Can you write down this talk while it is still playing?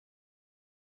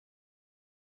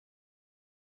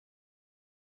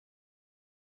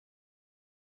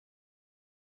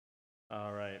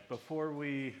All right, before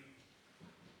we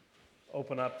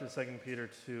open up to 2 Peter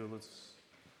 2, let's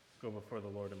go before the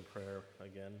Lord in prayer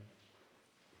again.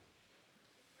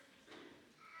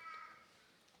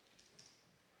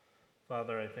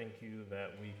 Father, I thank you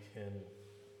that we can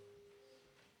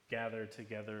gather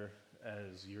together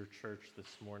as your church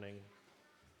this morning,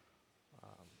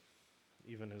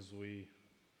 even as we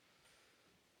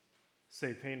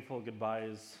say painful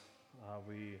goodbyes,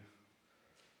 we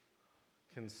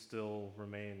can still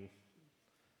remain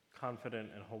confident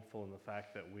and hopeful in the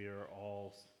fact that we are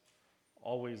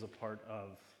always a part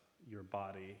of your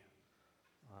body,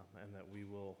 and that we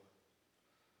will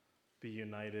be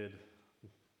united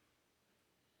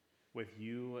with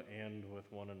you and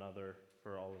with one another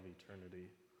for all of eternity.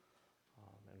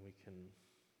 And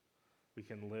we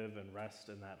can live and rest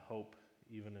in that hope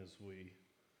even as we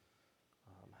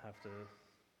have to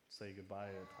say goodbye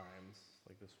at times,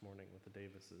 like this morning with the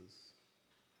Davises.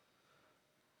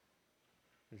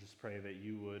 And just pray that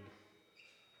you would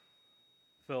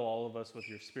fill all of us with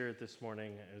your Spirit this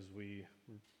morning as we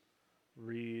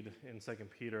read in 2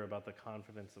 Peter about the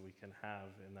confidence that we can have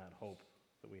in that hope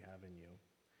that we have in you.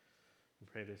 We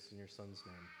pray this in your Son's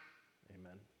name.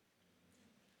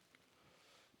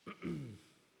 Amen.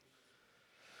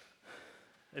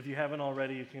 If you haven't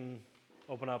already, you can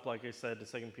open up, like I said, to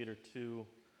 2 Peter 2,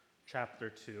 chapter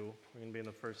 2. We're going to be in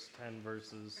the first 10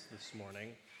 verses this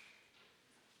morning.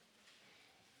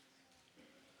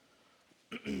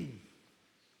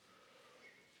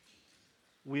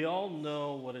 We all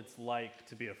know what it's like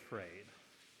to be afraid,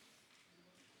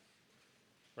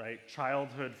 right?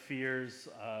 Childhood fears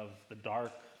of the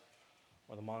dark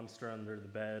or the monster under the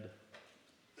bed.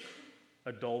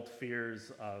 Adult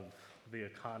fears of the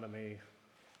economy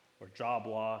or job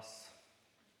loss.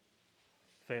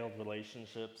 Failed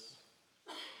relationships.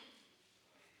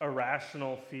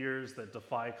 Irrational fears that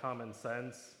defy common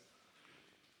sense.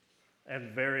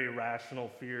 And very rational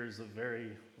fears of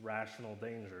very rational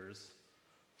dangers.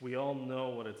 We all know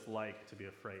what it's like to be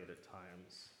afraid at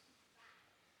times.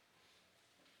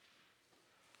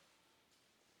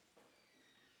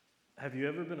 Have you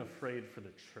ever been afraid for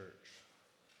the church?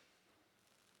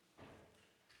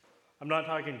 I'm not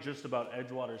talking just about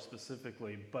Edgewater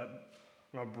specifically, but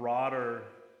on a broader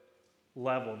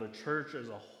level, the church as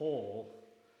a whole.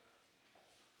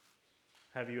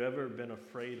 Have you ever been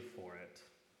afraid for it?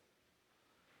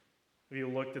 Have you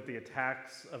looked at the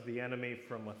attacks of the enemy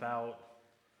from without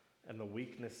and the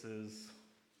weaknesses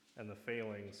and the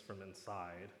failings from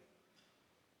inside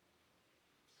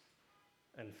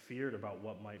and feared about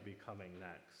what might be coming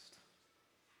next?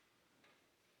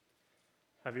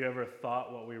 Have you ever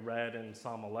thought what we read in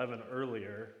Psalm 11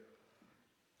 earlier?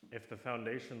 If the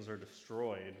foundations are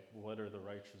destroyed, what are the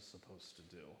righteous supposed to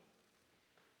do?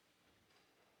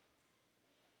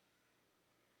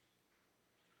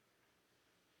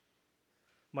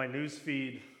 My news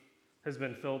feed has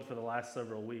been filled for the last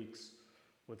several weeks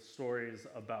with stories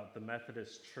about the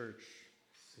Methodist Church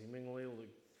seemingly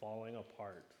falling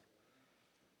apart.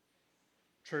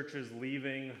 Churches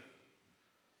leaving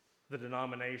the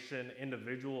denomination,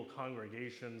 individual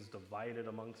congregations divided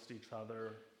amongst each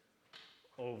other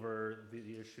over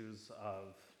the issues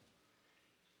of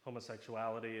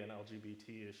homosexuality and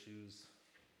LGBT issues.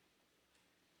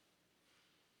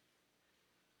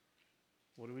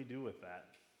 What do we do with that?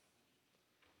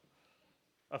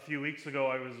 A few weeks ago,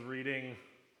 I was reading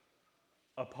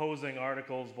opposing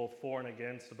articles, both for and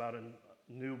against, about a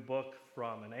new book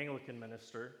from an Anglican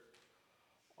minister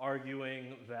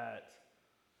arguing that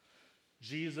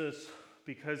Jesus,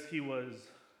 because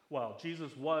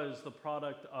Jesus was the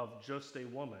product of just a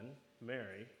woman,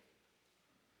 Mary,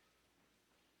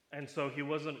 and so he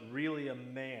wasn't really a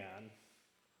man.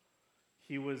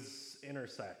 He was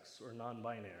intersex or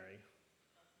non-binary.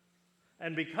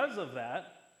 And because of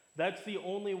that, that's the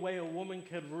only way a woman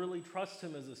could really trust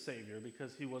him as a savior,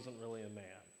 because he wasn't really a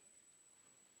man.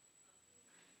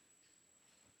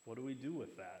 What do we do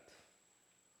with that?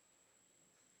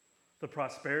 The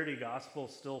prosperity gospel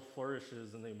still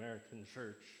flourishes in the American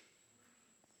church,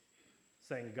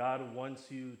 saying God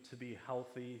wants you to be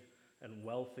healthy and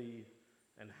wealthy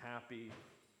and happy.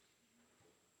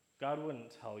 God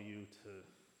wouldn't tell you to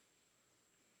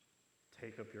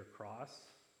take up your cross,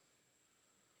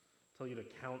 tell you to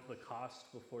count the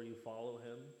cost before you follow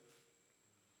him,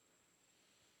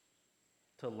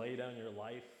 to lay down your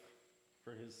life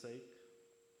for his sake.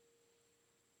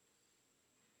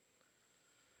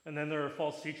 And then there are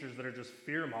false teachers that are just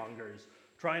fear-mongers,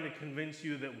 trying to convince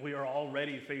you that we are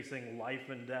already facing life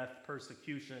and death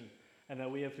persecution and that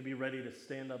we have to be ready to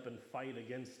stand up and fight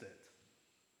against it.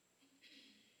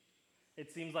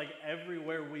 It seems like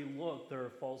everywhere we look, there are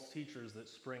false teachers that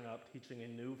spring up teaching a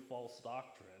new false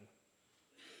doctrine.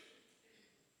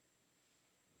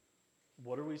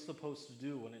 What are we supposed to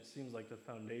do when it seems like the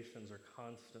foundations are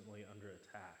constantly under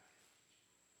attack?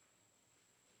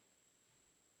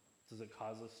 Does it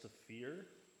cause us to fear?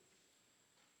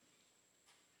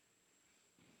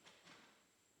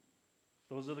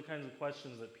 Those are the kinds of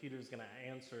questions that Peter's going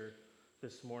to answer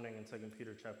this morning in 2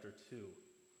 Peter chapter 2.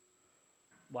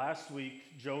 Last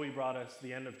week, Joey brought us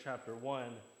the end of chapter 1,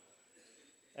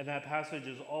 and that passage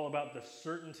is all about the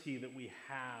certainty that we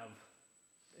have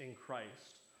in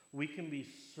Christ. We can be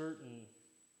certain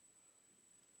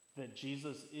that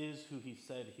Jesus is who he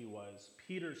said he was.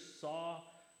 Peter saw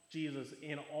Jesus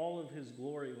in all of his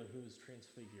glory when he was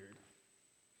transfigured.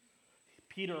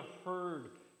 Peter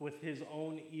heard with his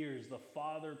own ears the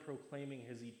Father proclaiming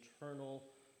his eternal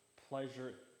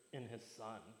pleasure in his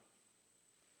Son.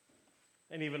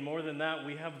 And even more than that,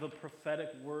 we have the prophetic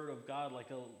word of God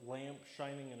like a lamp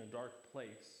shining in a dark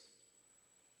place.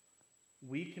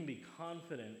 We can be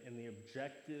confident in the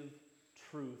objective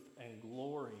truth and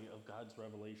glory of God's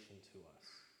revelation to us.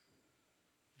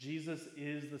 Jesus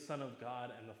is the Son of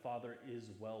God, and the Father is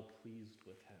well pleased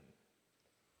with him.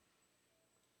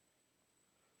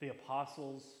 The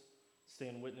apostles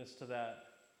stand witness to that.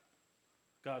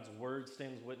 God's word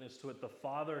stands witness to it. The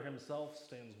Father himself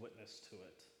stands witness to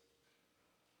it.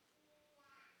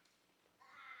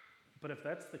 But if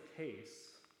that's the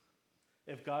case,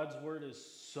 if God's word is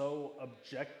so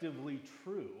objectively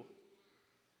true,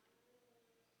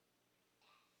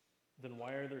 then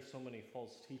why are there so many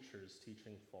false teachers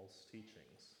teaching false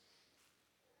teachings?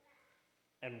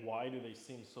 And why do they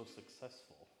seem so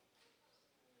successful?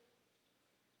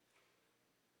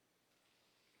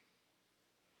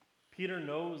 Peter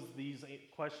knows these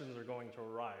questions are going to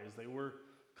arise. They were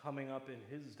coming up in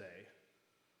his day.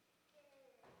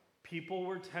 People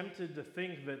were tempted to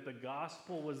think that the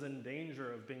gospel was in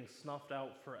danger of being snuffed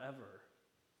out forever.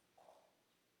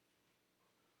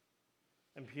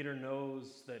 And Peter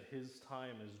knows that his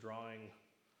time is drawing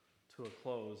to a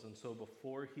close. And so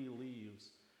before he leaves,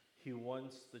 he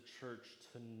wants the church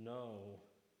to know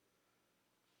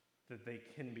that they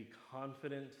can be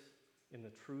confident in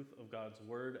the truth of God's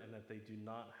word and that they do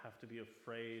not have to be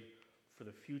afraid for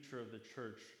the future of the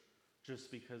church just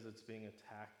because it's being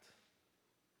attacked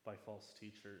by false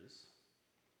teachers.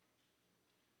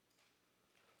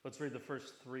 Let's read the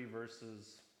first 3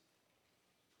 verses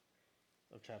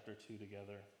of chapter 2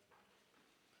 together.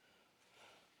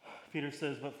 Peter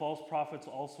says, "But false prophets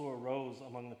also arose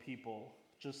among the people,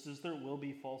 just as there will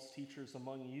be false teachers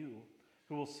among you,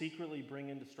 who will secretly bring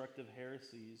in destructive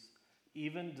heresies,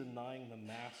 even denying the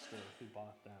master who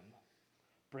bought them,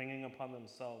 bringing upon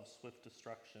themselves swift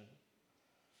destruction.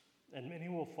 And many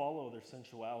will follow their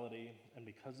sensuality, and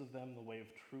because of them the way of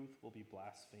truth will be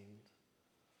blasphemed.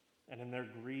 And in their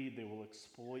greed they will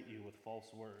exploit you with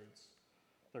false words.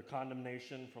 Their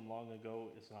condemnation from long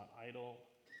ago is not idle,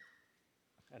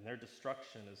 and their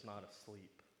destruction is not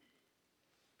asleep."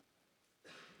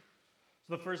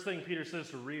 So the first thing Peter says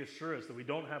to reassure us that we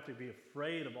don't have to be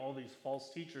afraid of all these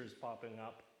false teachers popping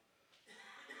up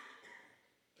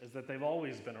is that they've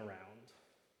always been around.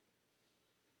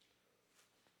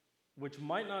 Which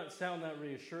might not sound that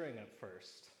reassuring at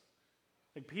first.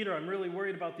 Like, Peter, I'm really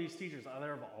worried about these teachers. Oh,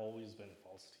 there have always been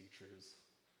false teachers.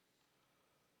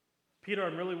 Peter,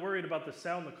 I'm really worried about the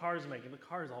sound the car's making. The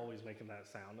car's always making that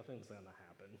sound. Nothing's going to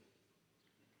happen.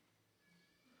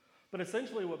 But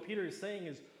essentially what Peter is saying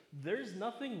is there's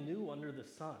nothing new under the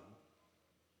sun.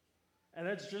 And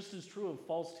that's just as true of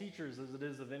false teachers as it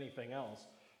is of anything else.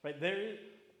 Right? There,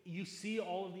 you see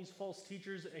all of these false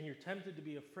teachers and you're tempted to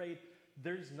be afraid.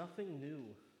 There's nothing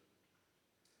new.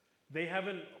 They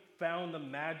haven't found the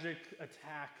magic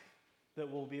attack that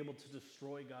will be able to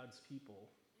destroy God's people.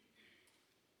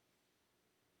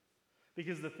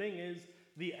 Because the thing is,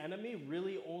 the enemy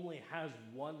really only has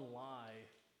one lie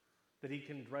that he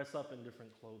can dress up in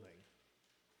different clothing.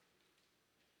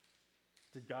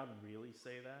 Did God really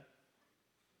say that?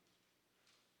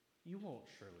 You won't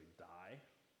surely die.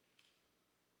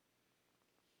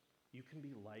 You can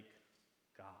be like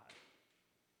God.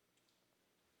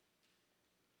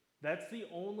 That's the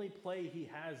only play he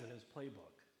has in his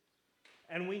playbook.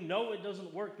 And we know it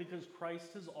doesn't work because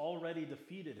Christ has already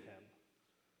defeated him.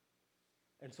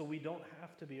 And so we don't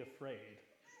have to be afraid.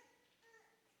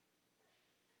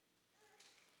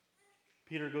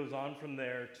 Peter goes on from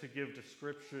there to give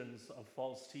descriptions of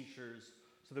false teachers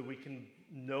so that we can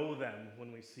know them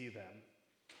when we see them.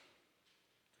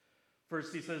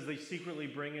 First, he says they secretly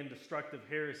bring in destructive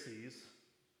heresies.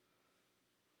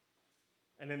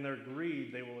 And in their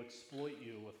greed, they will exploit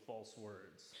you with false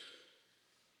words.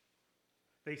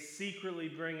 They secretly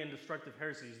bring in destructive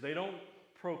heresies. They don't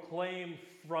proclaim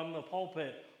from the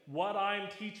pulpit, what I'm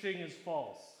teaching is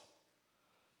false.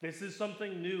 This is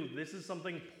something new. This is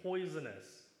something poisonous.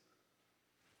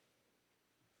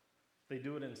 They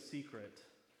do it in secret.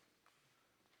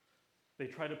 They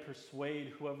try to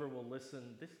persuade whoever will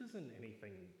listen, this isn't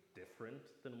anything different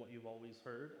than what you've always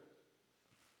heard.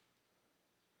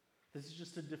 This is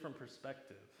just a different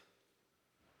perspective.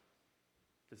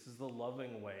 This is the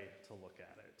loving way to look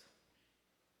at it.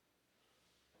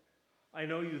 I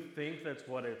know you think that's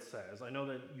what it says. I know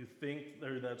that you think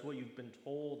that's what you've been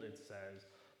told it says,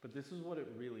 but this is what it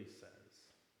really says.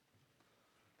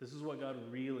 This is what God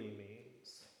really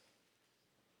means.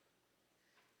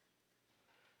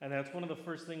 And that's one of the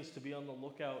first things to be on the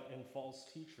lookout in false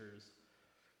teachers,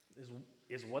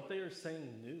 is what they are saying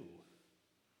new?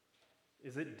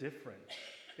 Is it different?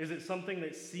 Is it something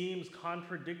that seems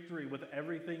contradictory with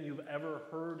everything you've ever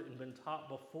heard and been taught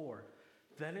before?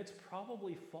 Then it's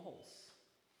probably false.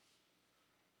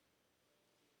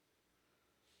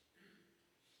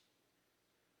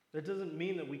 That doesn't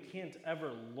mean that we can't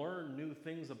ever learn new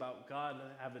things about God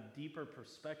and have a deeper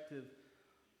perspective.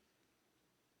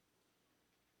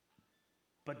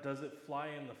 But does it fly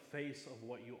in the face of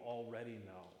what you already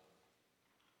know?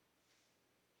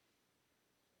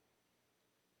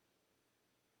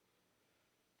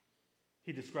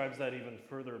 He describes that even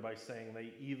further by saying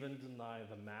they even deny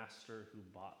the master who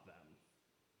bought them.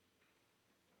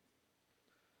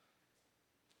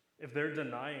 If they're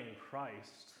denying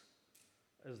Christ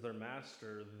as their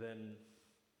master, then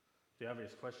the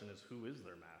obvious question is, who is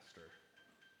their master?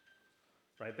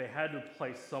 Right? They had to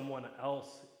place someone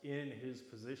else in his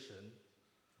position.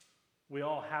 We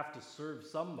all have to serve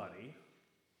somebody.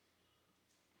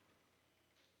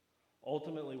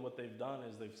 Ultimately, what they've done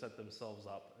is they've set themselves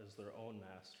up as their own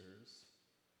masters.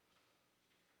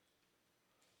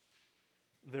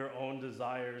 Their own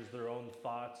desires, their own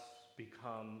thoughts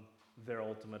become their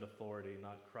ultimate authority,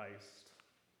 not Christ.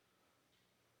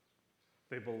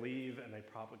 They believe and they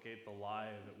propagate the lie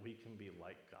that we can be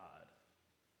like God.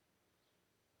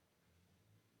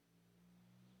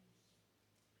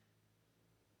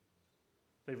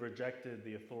 They've rejected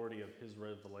the authority of his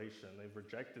revelation. They've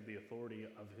rejected the authority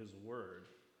of his word.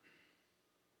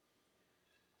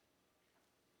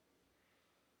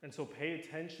 And so pay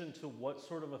attention to what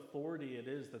sort of authority it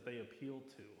is that they appeal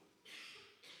to.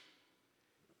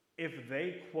 If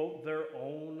they quote their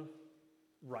own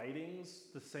writings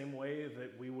the same way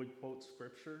that we would quote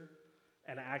scripture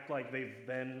and act like they've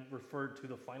then referred to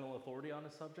the final authority on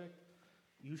a subject,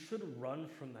 you should run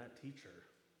from that teacher.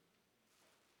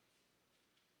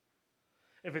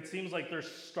 If it seems like they're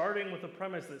starting with a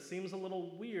premise that seems a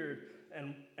little weird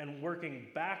and working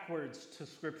backwards to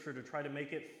Scripture to try to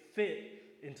make it fit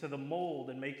into the mold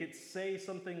and make it say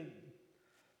something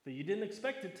that you didn't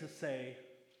expect it to say,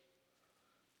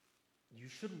 you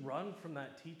should run from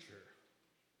that teacher.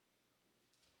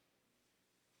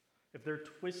 If they're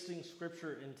twisting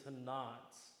Scripture into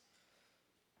knots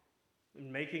and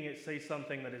making it say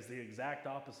something that is the exact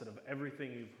opposite of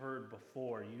everything you've heard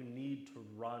before, you need to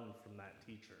run from that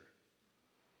teacher.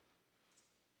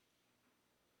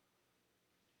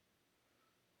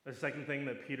 The second thing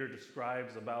that Peter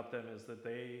describes about them is that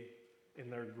they, in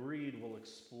their greed, will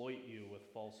exploit you with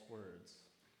false words.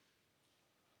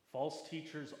 False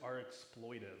teachers are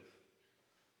exploitive.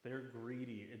 They're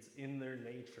greedy. It's in their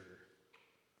nature.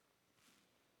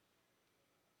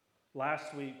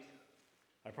 Last week,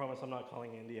 I promise I'm not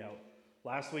calling Andy out.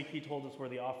 Last week he told us where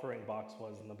the offering box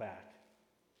was in the back.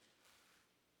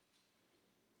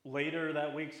 Later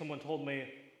that week someone told me,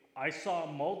 I saw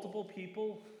multiple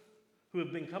people who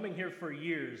have been coming here for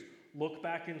years look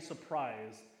back in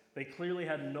surprise. They clearly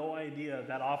had no idea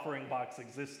that offering box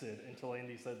existed until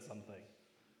Andy said something.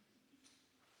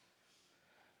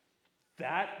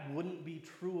 That wouldn't be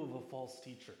true of a false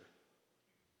teacher.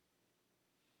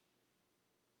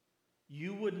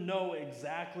 You would know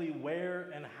exactly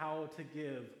where and how to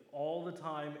give all the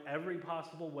time, every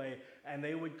possible way, and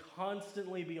they would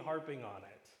constantly be harping on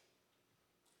it.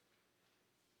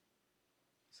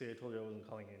 See, I told you I wasn't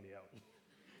calling Andy out.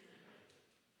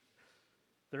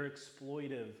 They're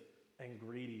exploitive and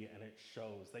greedy, and it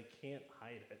shows. They can't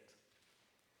hide it.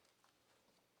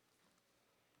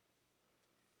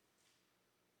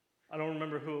 I don't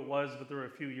remember who it was, but there were a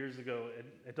few years ago.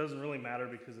 It doesn't really matter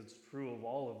because it's true of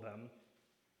all of them.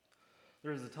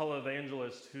 There was a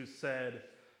televangelist who said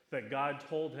that God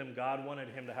told him God wanted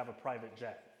him to have a private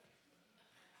jet.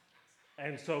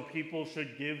 And so people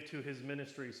should give to his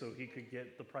ministry so he could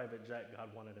get the private jet God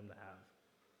wanted him to have.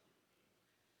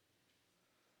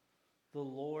 The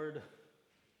Lord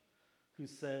who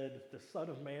said,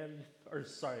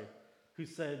 who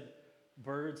said,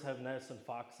 birds have nests and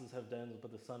foxes have dens,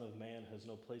 but the Son of Man has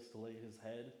no place to lay his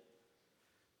head,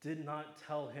 did not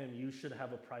tell him you should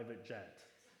have a private jet.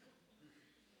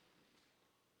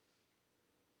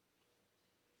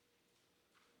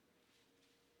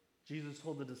 Jesus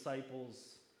told the disciples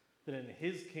that in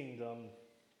his kingdom,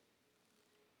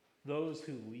 those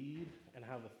who lead and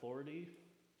have authority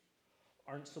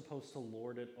aren't supposed to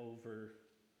lord it over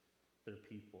their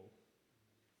people.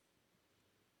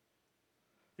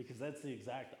 Because that's the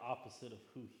exact opposite of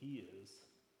who he is.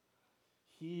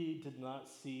 He did not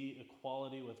see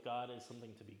equality with God as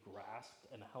something to be grasped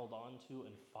and held onto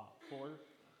and fought for.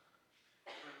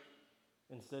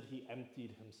 Instead, he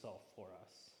emptied himself for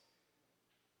us.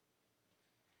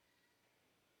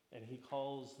 And he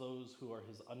calls those who are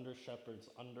his under-shepherds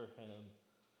under him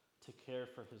to care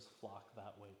for his flock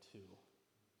that way too.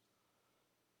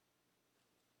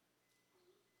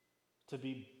 To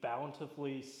be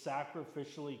bountifully,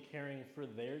 sacrificially caring for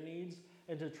their needs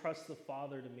and to trust the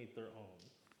Father to meet their own.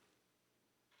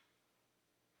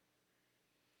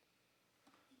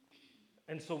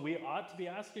 And so we ought to be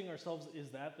asking ourselves, is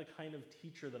that the kind of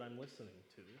teacher that I'm listening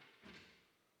to?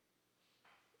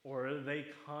 Or are they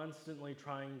constantly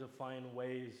trying to find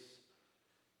ways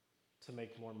to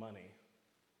make more money?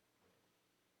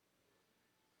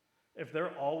 If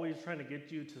they're always trying to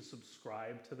get you to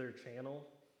subscribe to their channel,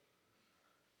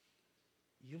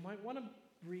 you might want to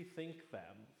rethink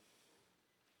them.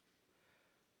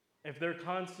 If they're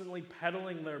constantly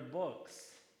peddling their books,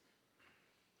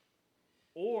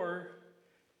 or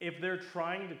if they're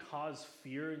trying to cause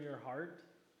fear in your heart,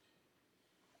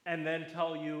 and then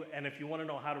tell you, and if you want to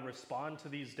know how to respond to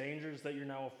these dangers that you're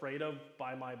now afraid of,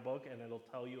 buy my book and it'll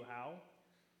tell you how,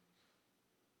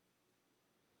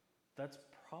 that's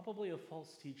probably a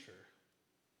false teacher.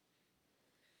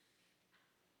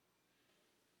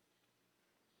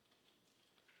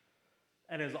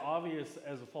 And as obvious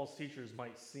as false teachers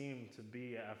might seem to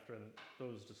be after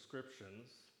those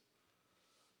descriptions,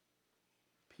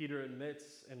 Peter admits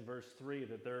in verse 3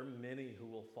 that there are many who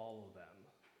will follow them.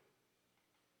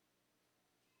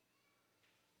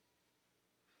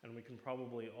 And we can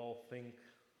probably all think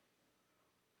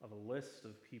of a list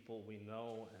of people we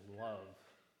know and love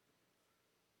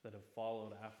that have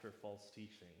followed after false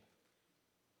teaching.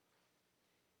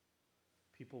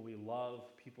 People we love,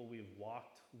 people we've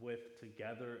walked with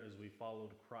together as we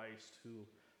followed Christ, who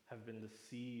have been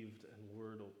deceived and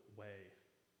lured away.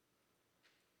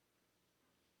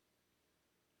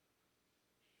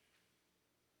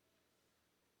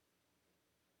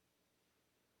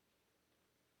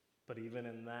 But even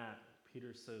in that,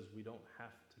 Peter says we don't have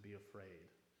to be afraid.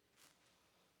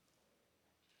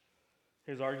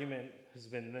 His argument has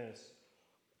been this: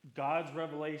 God's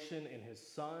revelation in his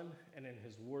Son and in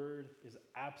his Word is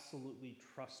absolutely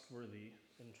trustworthy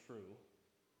and true.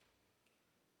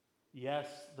 Yes,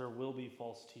 there will be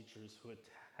false teachers who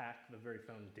attack the very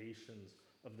foundations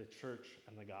of the church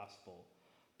and the gospel,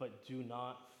 but do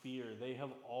not fear. They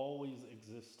have always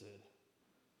existed.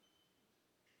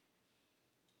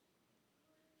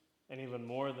 And even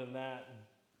more than that,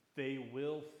 they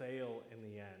will fail in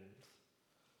the end.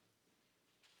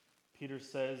 Peter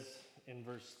says in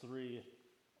verse 3,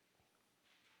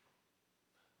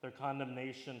 their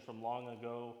condemnation from long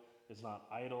ago is not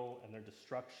idle, and their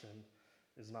destruction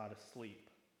is not asleep.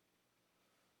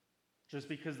 Just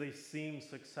because they seem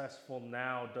successful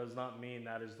now does not mean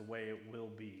that is the way it will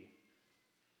be.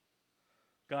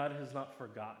 God has not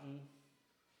forgotten.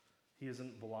 He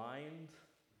isn't blind.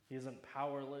 He isn't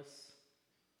powerless.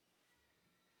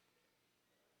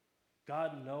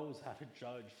 God knows how to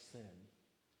judge sin.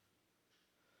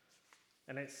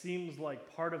 And it seems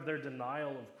like part of their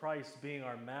denial of Christ being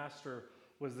our master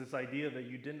was this idea that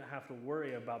you didn't have to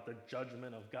worry about the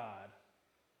judgment of God.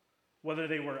 Whether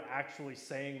they were actually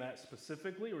saying that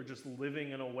specifically or just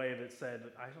living in a way that said,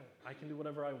 I can do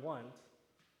whatever I want.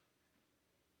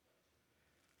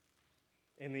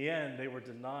 In the end, they were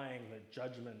denying that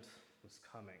judgment was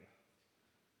coming.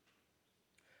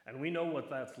 And we know what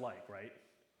that's like, right?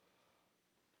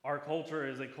 Our culture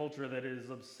is a culture that is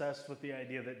obsessed with the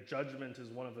idea that judgment is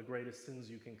one of the greatest sins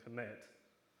you can commit.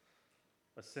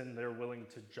 A sin they're willing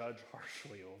to judge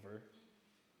harshly over.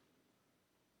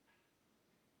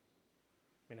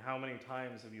 I mean, how many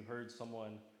times have you heard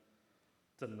someone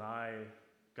deny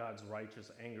God's righteous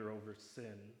anger over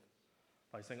sin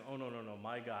by saying, oh, no,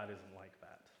 my God isn't like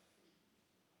that.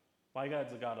 My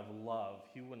God's a God of love.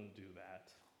 He wouldn't do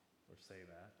that or say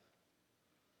that.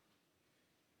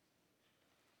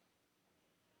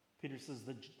 Peter says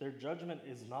that their judgment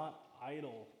is not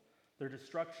idle. Their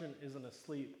destruction isn't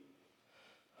asleep.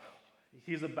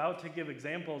 He's about to give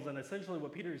examples, and essentially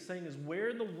what Peter is saying is, where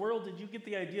in the world did you get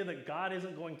the idea that God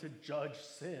isn't going to judge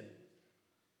sin?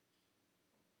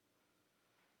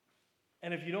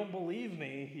 And if you don't believe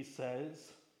me, he says,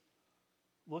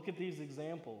 look at these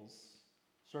examples,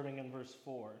 starting in verse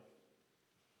 4.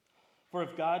 For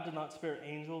if God did not spare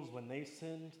angels when they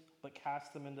sinned, but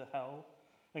cast them into hell,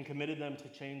 and committed them to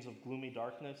chains of gloomy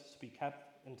darkness to be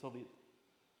kept until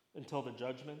the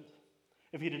judgment,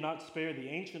 if he did not spare the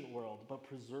ancient world, but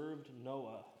preserved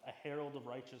Noah, a herald of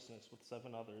righteousness with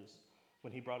 7 others,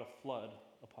 when he brought a flood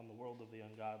upon the world of the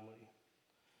ungodly,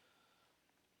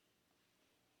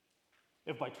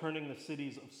 if by turning the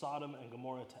cities of Sodom and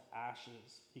Gomorrah to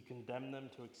ashes, he condemned them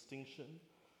to extinction,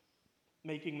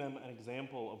 making them an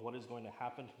example of what is going to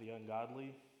happen to the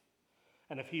ungodly,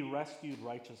 and if he rescued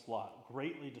righteous Lot,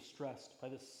 greatly distressed by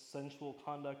the sensual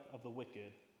conduct of the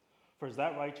wicked, for as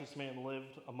that righteous man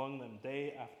lived among them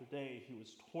day after day, he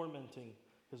was tormenting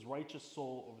his righteous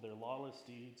soul over their lawless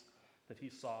deeds that he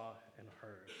saw and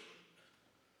heard.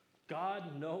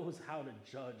 God knows how to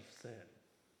judge sin.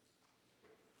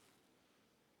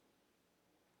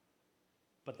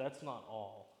 But that's not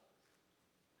all.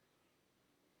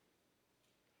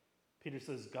 Peter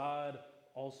says God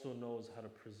also knows how to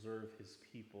preserve his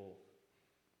people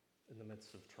in the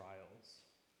midst of trials.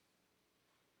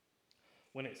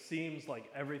 When it seems like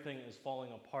everything is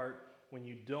falling apart, when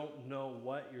you don't know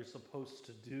what you're supposed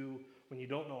to do, when you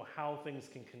don't know how things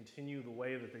can continue the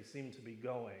way that they seem to be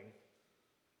going,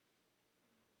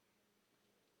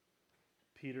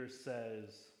 Peter says,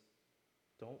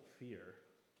 don't fear.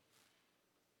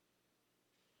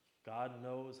 God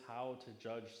knows how to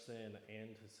judge sin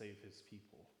and to save his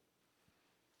people.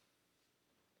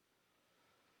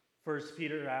 First,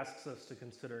 Peter asks us to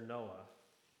consider Noah.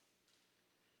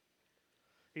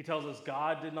 He tells us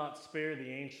God did not spare the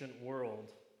ancient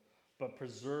world, but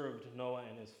preserved Noah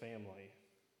and his family.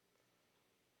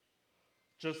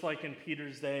 Just like in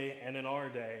Peter's day and in our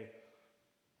day,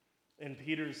 in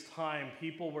Peter's time,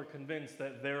 people were convinced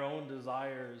that their own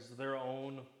desires, their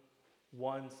own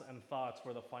wants and thoughts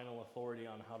were the final authority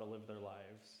on how to live their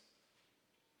lives.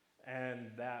 And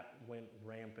that went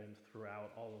rampant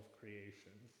throughout all of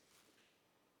creation.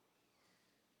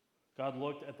 God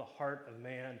looked at the heart of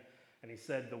man and he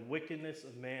said, the wickedness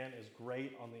of man is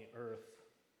great on the earth,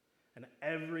 and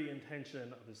every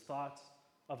intention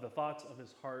of the thoughts of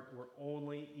his heart were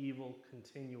only evil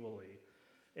continually.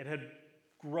 It had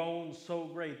grown so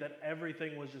great that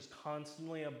everything was just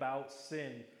constantly about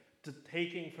sin, to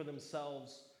taking for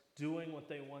themselves, doing what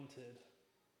they wanted.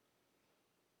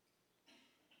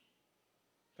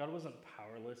 God wasn't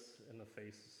powerless in the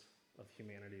face of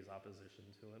humanity's opposition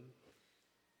to him.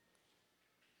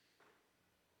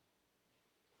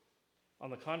 On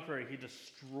the contrary, he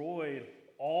destroyed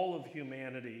all of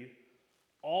humanity,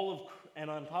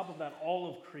 and on top of that, all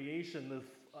of creation.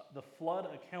 The flood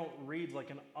account reads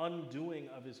like an undoing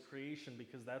of his creation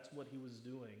because that's what he was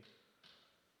doing.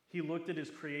 He looked at his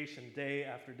creation day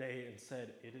after day and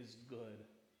said, it is good.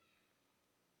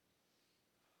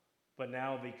 But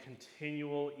now the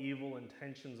continual evil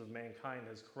intentions of mankind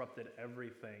has corrupted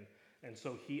everything. And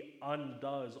so he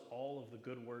undoes all of the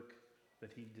good work that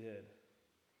he did.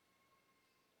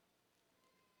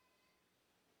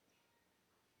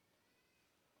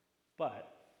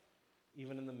 But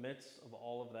even in the midst of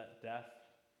all of that death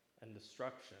and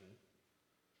destruction,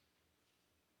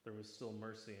 there was still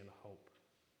mercy and hope.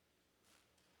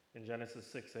 In Genesis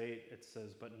 6:8, it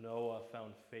says, but Noah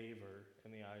found favor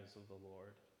in the eyes of the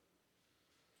Lord.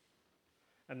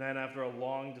 And then after a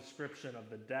long description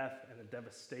of the death and the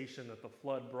devastation that the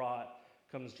flood brought,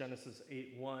 comes Genesis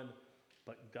 8:1,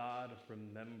 but God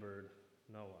remembered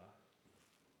Noah.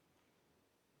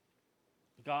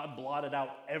 God blotted out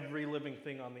every living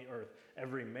thing on the earth,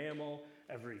 every mammal,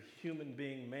 every human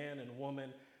being, man and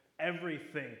woman,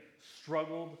 everything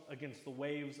struggled against the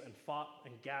waves and fought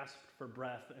and gasped for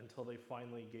breath until they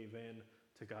finally gave in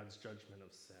to God's judgment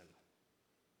of sin.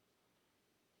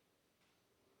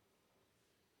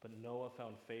 But Noah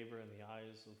found favor in the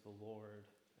eyes of the Lord,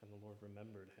 and the Lord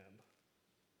remembered him.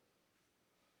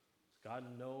 God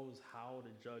knows how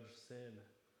to judge sin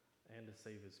and to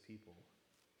save his people.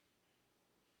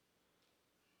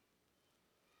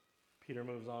 Peter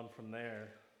moves on from there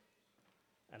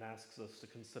and asks us to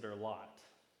consider Lot.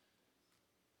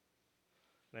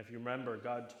 And if you remember,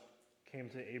 God came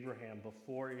to Abraham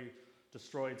before he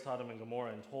destroyed Sodom and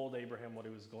Gomorrah and told Abraham what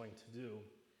he was going to do.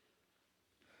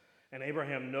 And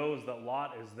Abraham knows that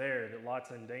Lot is there, that Lot's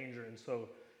in danger, and so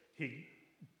he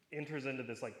enters into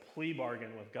this plea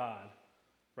bargain with God.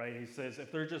 right? He says,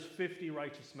 if there are just 50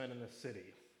 righteous men in the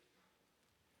city,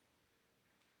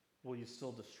 will you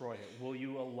still destroy it? Will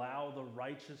you allow the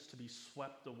righteous to be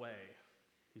swept away?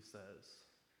 He says.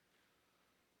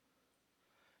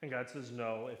 And God says,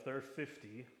 no, if there are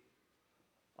 50,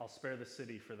 I'll spare the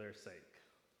city for their sake.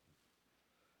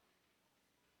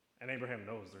 And Abraham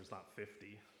knows there's not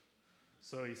 50.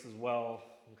 So he says, well,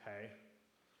 okay.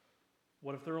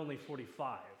 What if there are only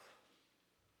 45?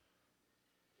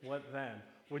 What then?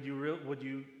 Would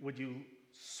you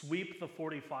sweep the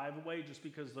 45 away just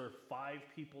because there are 5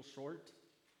 people short?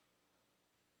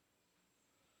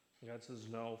 And God says,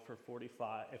 no, for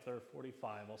 45. If there are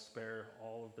 45, I'll spare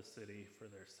all of the city for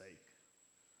their sake.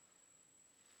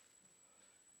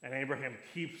 And Abraham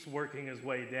keeps working his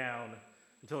way down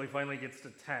until he finally gets to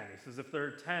 10. He says, if there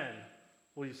are 10,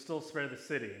 will you still spare the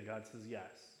city? And God says,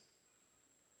 yes.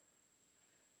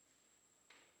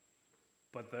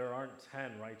 But there aren't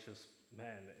 10 righteous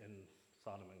men in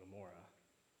Sodom and Gomorrah.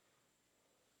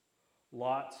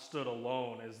 Lot stood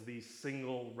alone as the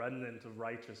single remnant of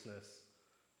righteousness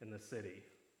in the city.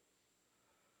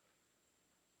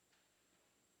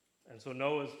 And so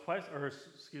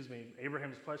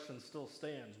Abraham's question still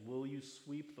stands. Will you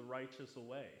sweep the righteous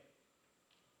away?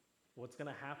 What's going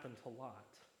to happen to Lot?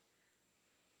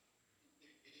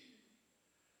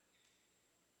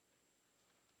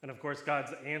 And of course,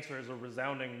 God's answer is a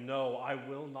resounding no. I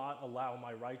will not allow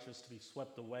my righteous to be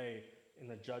swept away in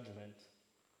the judgment.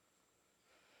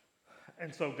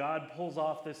 And so God pulls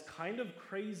off this kind of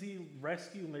crazy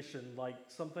rescue mission, like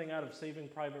something out of Saving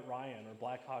Private Ryan or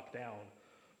Black Hawk Down,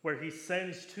 where he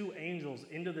sends 2 angels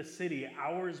into the city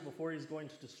hours before he's going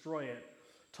to destroy it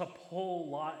to pull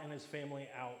Lot and his family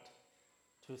out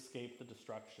to escape the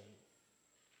destruction.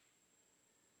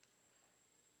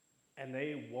 And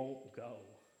they won't go.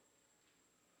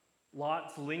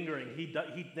 Lot's lingering.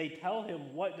 They tell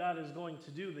him what God is going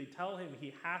to do. They tell him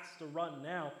he has to run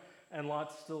now, and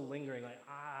Lot's still lingering, like,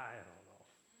 I don't know.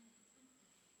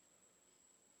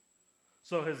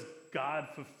 So has God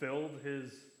fulfilled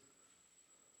his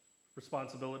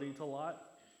responsibility to Lot?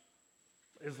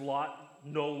 Is Lot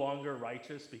no longer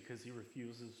righteous because he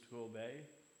refuses to obey?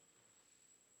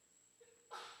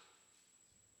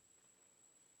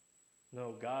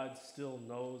 No, God still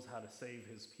knows how to save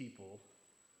his people,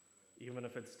 even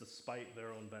if it's despite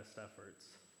their own best efforts.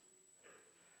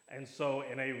 And so,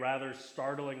 in a rather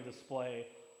startling display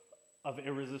of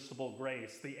irresistible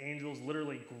grace, the angels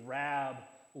literally grab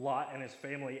Lot and his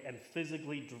family and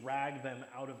physically drag them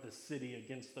out of the city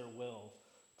against their will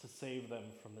to save them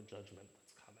from the judgment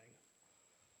that's coming.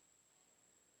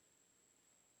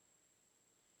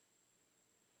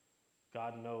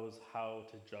 God knows how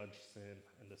to judge sin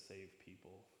and to save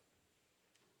people.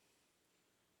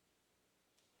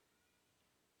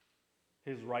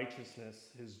 His righteousness,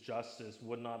 his justice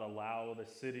would not allow the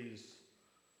cities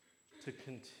to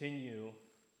continue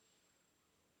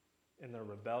in their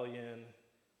rebellion,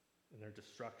 in their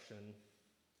destruction,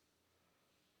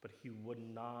 but he would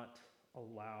not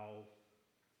allow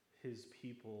his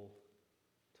people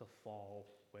to fall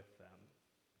with them.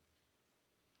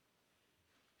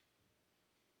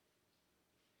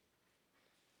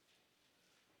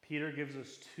 Peter gives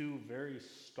us 2 very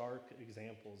stark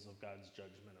examples of God's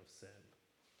judgment of sin.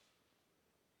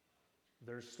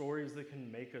 They're stories that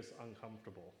can make us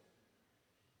uncomfortable.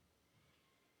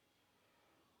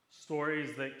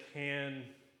 Stories that can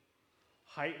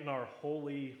heighten our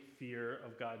holy fear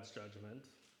of God's judgment,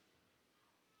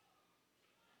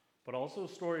 but also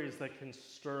stories that can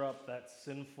stir up that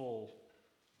sinful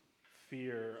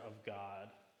fear of God,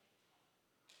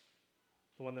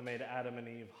 the one that made Adam and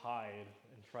Eve hide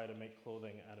and try to make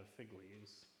clothing out of fig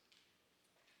leaves.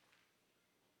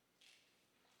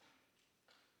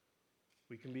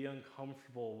 We can be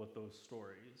uncomfortable with those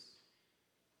stories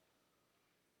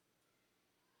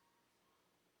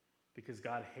because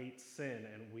God hates sin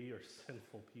and we are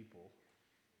sinful people.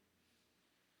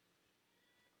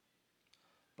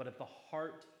 But at the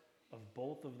heart of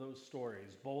both of those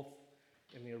stories, both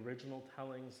in the original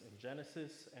tellings in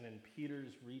Genesis and in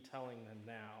Peter's retelling them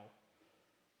now,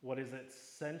 what is at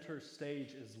center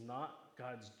stage is not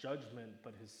God's judgment,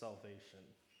 but his salvation.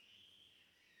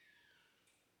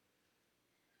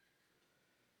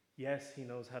 Yes, he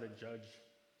knows how to judge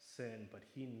sin, but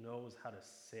he knows how to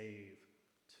save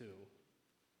too.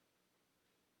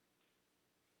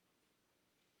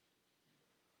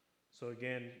 So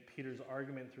again, Peter's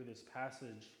argument through this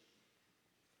passage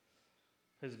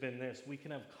has been this: we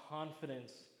can have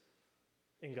confidence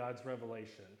in God's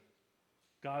revelation.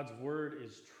 God's word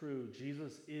is true.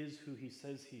 Jesus is who he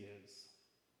says he is.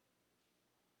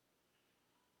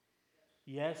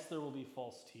 Yes, there will be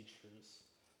false teachers.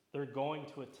 They're going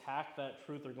to attack that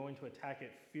truth. They're going to attack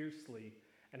it fiercely.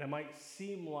 And it might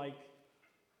seem like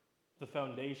the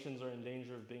foundations are in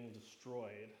danger of being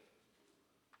destroyed.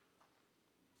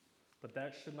 But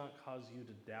that should not cause you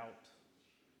to doubt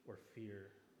or fear.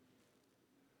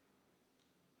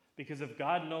 Because if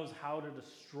God knows how to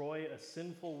destroy a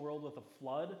sinful world with a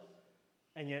flood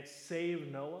and yet save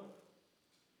Noah,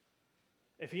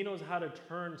 if he knows how to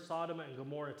turn Sodom and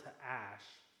Gomorrah to ash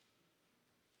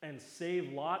and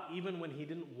save Lot even when he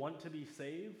didn't want to be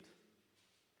saved,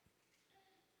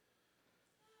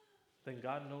 then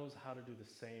God knows how to do the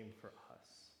same for us.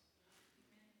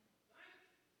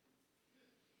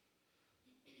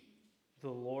 The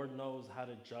Lord knows how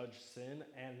to judge sin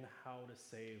and how to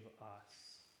save us.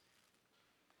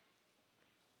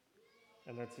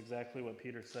 And that's exactly what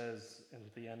Peter says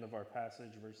at the end of our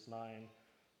passage, verse 9.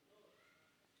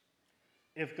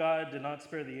 If God did not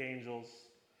spare the angels,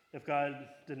 if God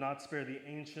did not spare the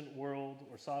ancient world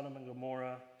or Sodom and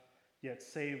Gomorrah, yet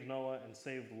saved Noah and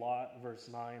saved Lot, verse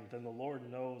 9, then the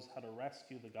Lord knows how to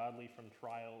rescue the godly from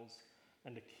trials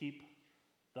and to keep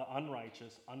the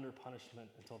unrighteous under punishment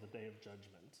until the day of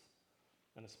judgment,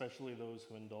 and especially those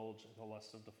who indulge in the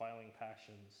lust of defiling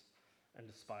passions and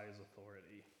despise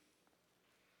authority.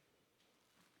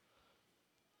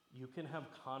 You can have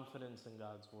confidence in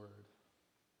God's word.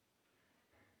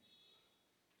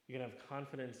 You can have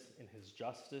confidence in his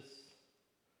justice,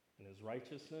 in his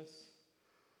righteousness,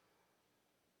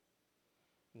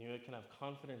 and you can have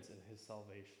confidence in his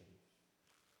salvation.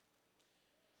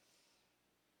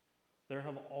 There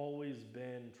have always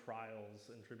been trials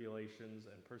and tribulations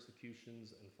and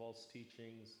persecutions and false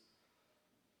teachings,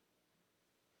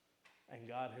 and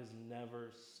God has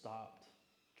never stopped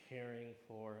caring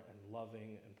for and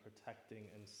loving and protecting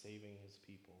and saving his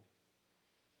people.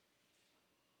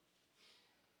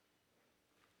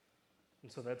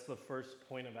 And so that's the first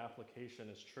point of application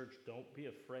is church, don't be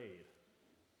afraid.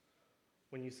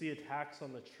 When you see attacks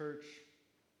on the church,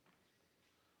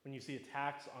 when you see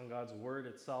attacks on God's word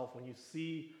itself, when you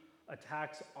see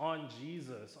attacks on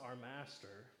Jesus, our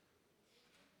master,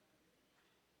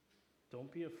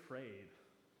 don't be afraid.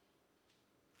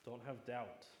 Don't have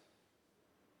doubt.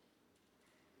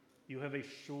 You have a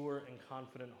sure and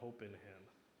confident hope in him.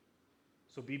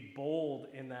 So be bold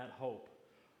in that hope.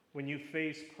 When you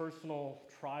face personal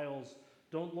trials,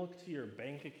 don't look to your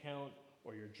bank account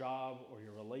or your job or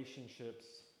your relationships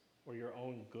or your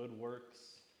own good works.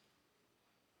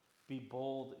 Be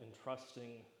bold in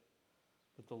trusting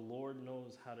that the Lord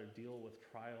knows how to deal with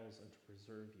trials and to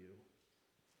preserve you.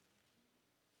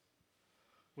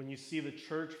 When you see the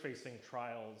church facing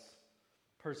trials,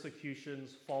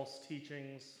 persecutions, false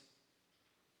teachings,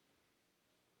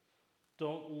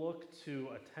 don't look to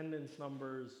attendance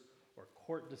numbers or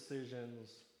court decisions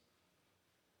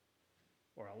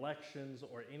or elections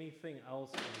or anything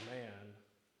else in man.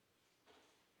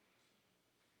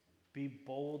 Be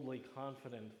boldly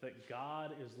confident that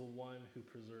God is the one who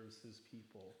preserves his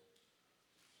people.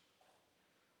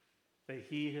 That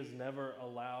he has never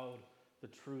allowed the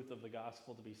truth of the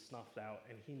gospel to be snuffed out,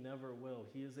 and he never will.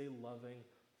 He is a loving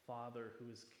Father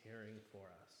who is caring for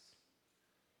us.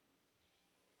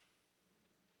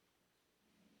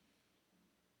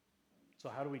 So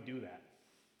how do we do that?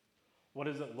 What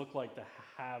does it look like to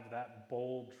have that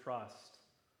bold trust?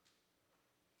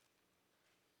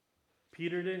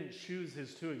 Peter didn't choose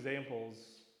his two examples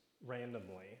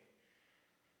randomly.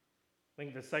 I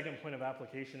think the second point of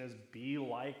application is be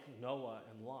like Noah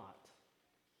and Lot.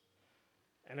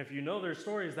 And if you know their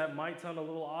stories, that might sound a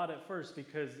little odd at first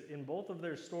because in both of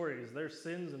their stories, their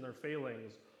sins and their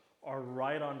failings are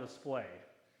right on display.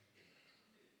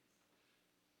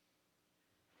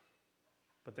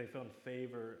 But they found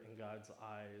favor in God's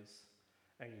eyes,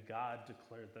 and God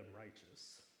declared them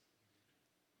righteous.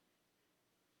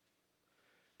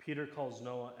 Peter calls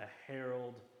Noah a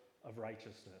herald of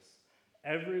righteousness.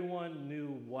 Everyone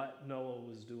knew what Noah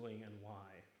was doing and why.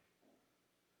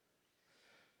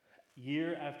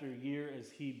 Year after year, as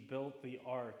he built the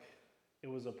ark, it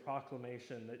was a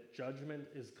proclamation that judgment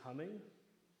is coming,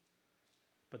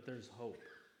 but there's hope.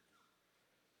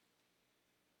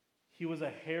 He was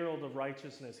a herald of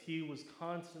righteousness. He was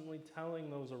constantly telling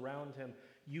those around him,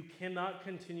 you cannot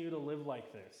continue to live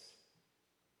like this.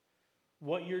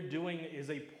 What you're doing is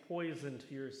a poison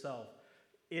to yourself.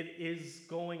 It is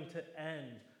going to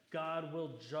end. God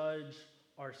will judge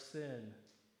our sin.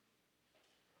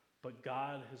 But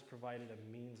God has provided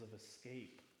a means of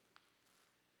escape.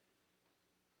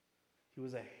 He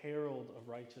was a herald of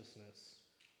righteousness.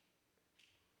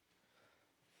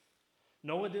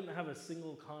 Noah didn't have a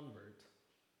single convert.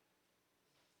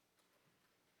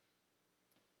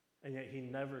 And yet he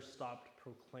never stopped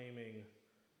proclaiming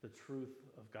the truth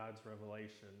of God's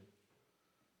revelation,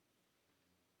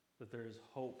 that there is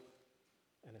hope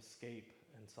and escape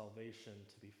and salvation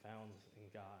to be found in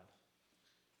God.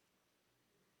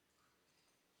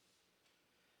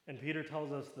 And Peter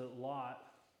tells us that Lot,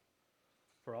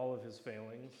 for all of his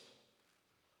failings,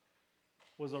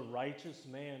 was a righteous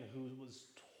man who was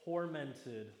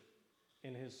tormented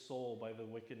in his soul by the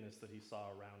wickedness that he saw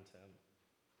around him.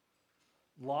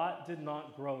 Lot did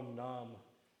not grow numb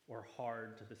or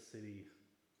hard to the city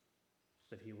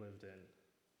that he lived in.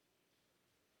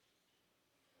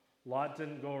 Lot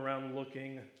didn't go around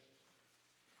looking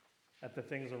at the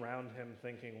things around him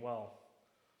thinking, well,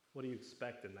 what do you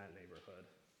expect in that neighborhood?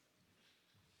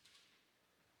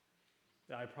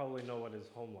 I probably know what his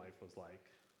home life was like.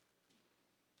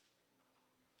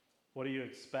 What do you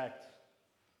expect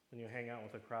when you hang out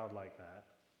with a crowd like that?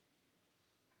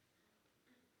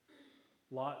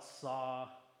 Lot saw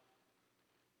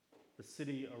the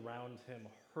city around him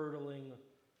hurtling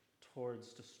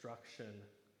towards destruction,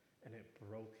 and it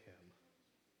broke him.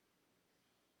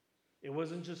 It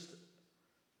wasn't just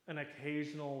an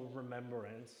occasional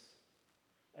remembrance,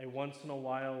 a once in a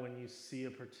while when you see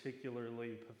a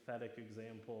particularly pathetic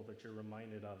example that you're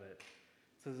reminded of it.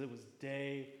 It says it was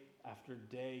day after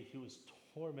day he was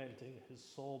tormenting his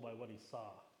soul by what he saw.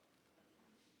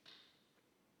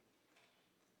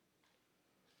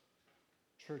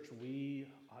 Church, we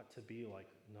ought to be like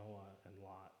Noah and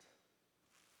Lot.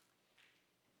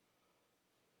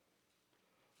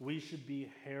 We should be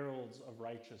heralds of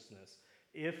righteousness.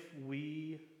 If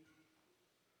we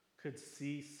could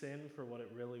see sin for what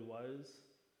it really was,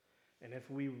 and if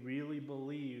we really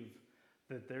believe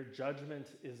that their judgment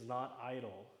is not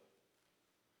idle,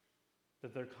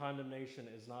 that their condemnation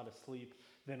is not asleep,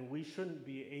 then we shouldn't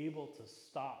be able to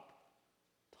stop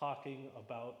talking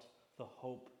about the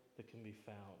hope that can be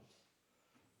found.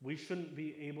 We shouldn't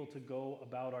be able to go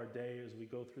about our day as we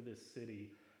go through this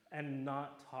city and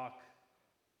not talk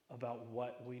about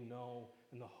what we know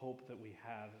and the hope that we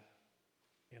have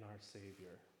in our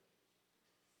Savior.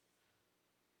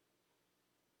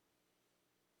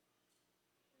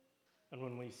 And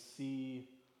when we see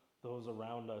those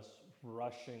around us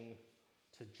rushing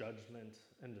to judgment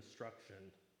and destruction,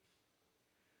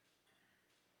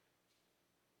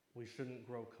 we shouldn't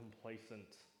grow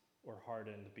complacent or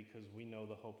hardened because we know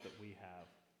the hope that we have.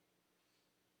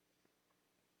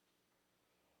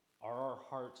 Are our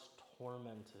hearts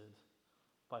tormented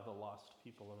by the lost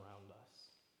people around us?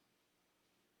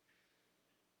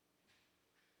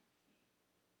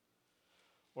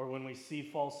 Or when we see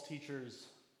false teachers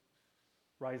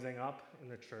rising up in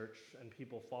the church and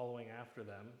people following after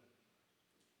them,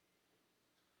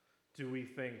 do we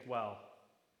think, well,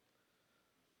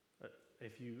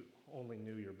 if you only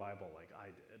knew your Bible like I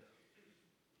did,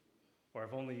 or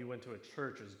if only you went to a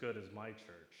church as good as my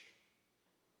church?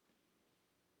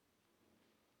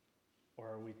 Or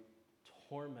are we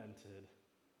tormented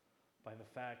by the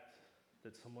fact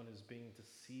that someone is being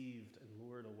deceived and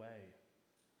lured away?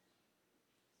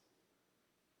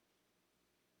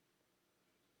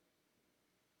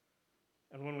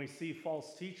 And when we see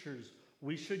false teachers,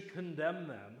 we should condemn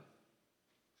them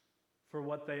for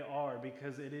what they are,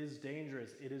 because it is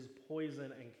dangerous. It is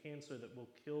poison and cancer that will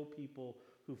kill people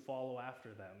who follow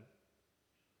after them.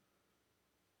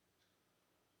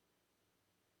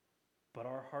 But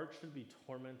our hearts should be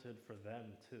tormented for them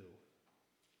too.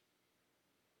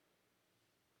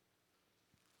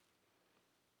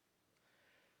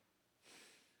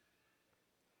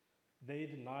 They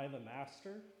deny the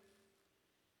master,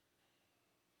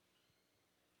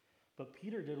 but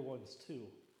Peter did once too.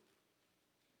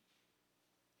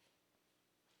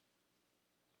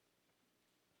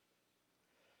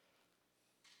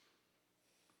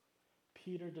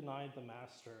 Peter denied the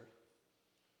master,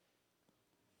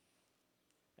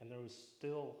 and there was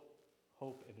still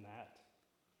hope in that.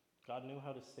 God knew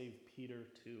how to save Peter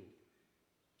too.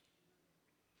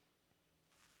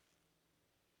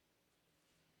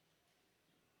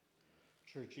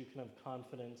 Church, you can have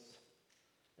confidence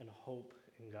and hope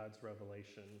in God's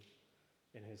revelation,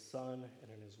 in His Son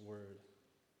and in His Word.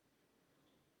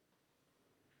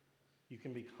 You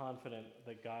can be confident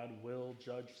that God will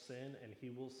judge sin and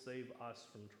He will save us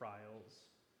from trials.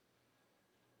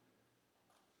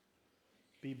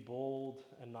 Be bold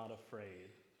and not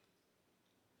afraid.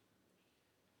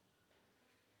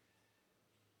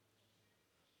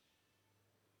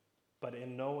 But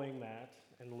in knowing that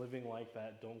and living like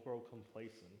that, don't grow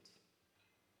complacent.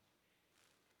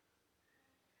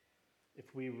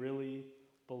 If we really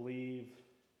believe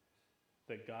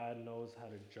that God knows how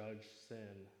to judge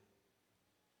sin,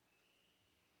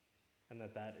 and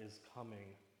that is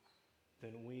coming,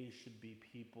 then we should be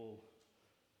people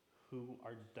who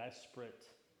are desperate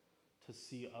to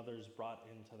see others brought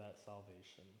into that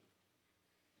salvation.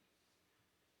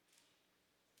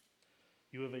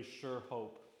 You have a sure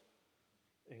hope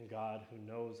in God who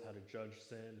knows how to judge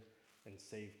sin and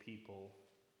save people.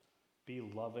 Be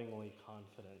lovingly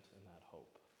confident in that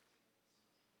hope.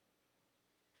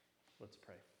 Let's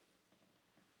pray.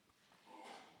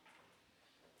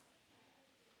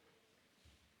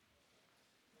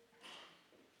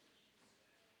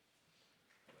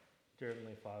 Dear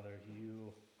Heavenly Father,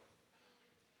 you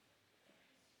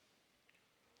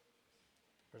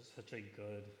are such a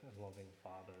good and loving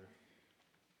Father.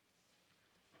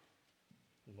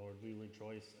 Lord, we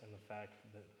rejoice in the fact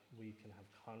that we can have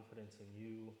confidence in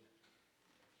you,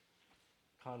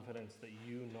 confidence that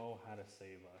you know how to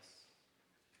save us.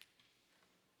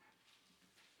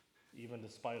 Even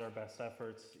despite our best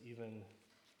efforts, even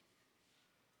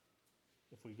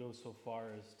if we go so far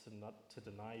as to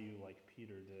deny you like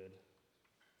Peter did,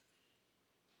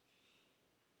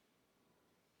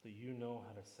 that you know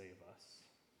how to save us.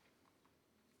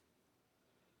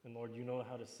 And Lord, you know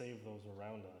how to save those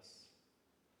around us.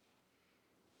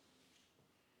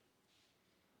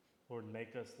 Lord,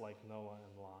 make us like Noah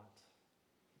and Lot.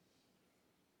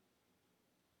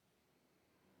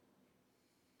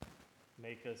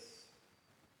 Make us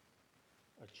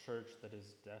a church that is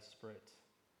desperate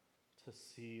to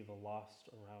see the lost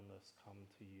around us come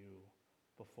to you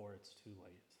before it's too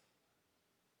late.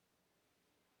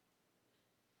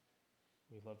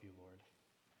 We love you, Lord.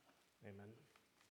 Amen.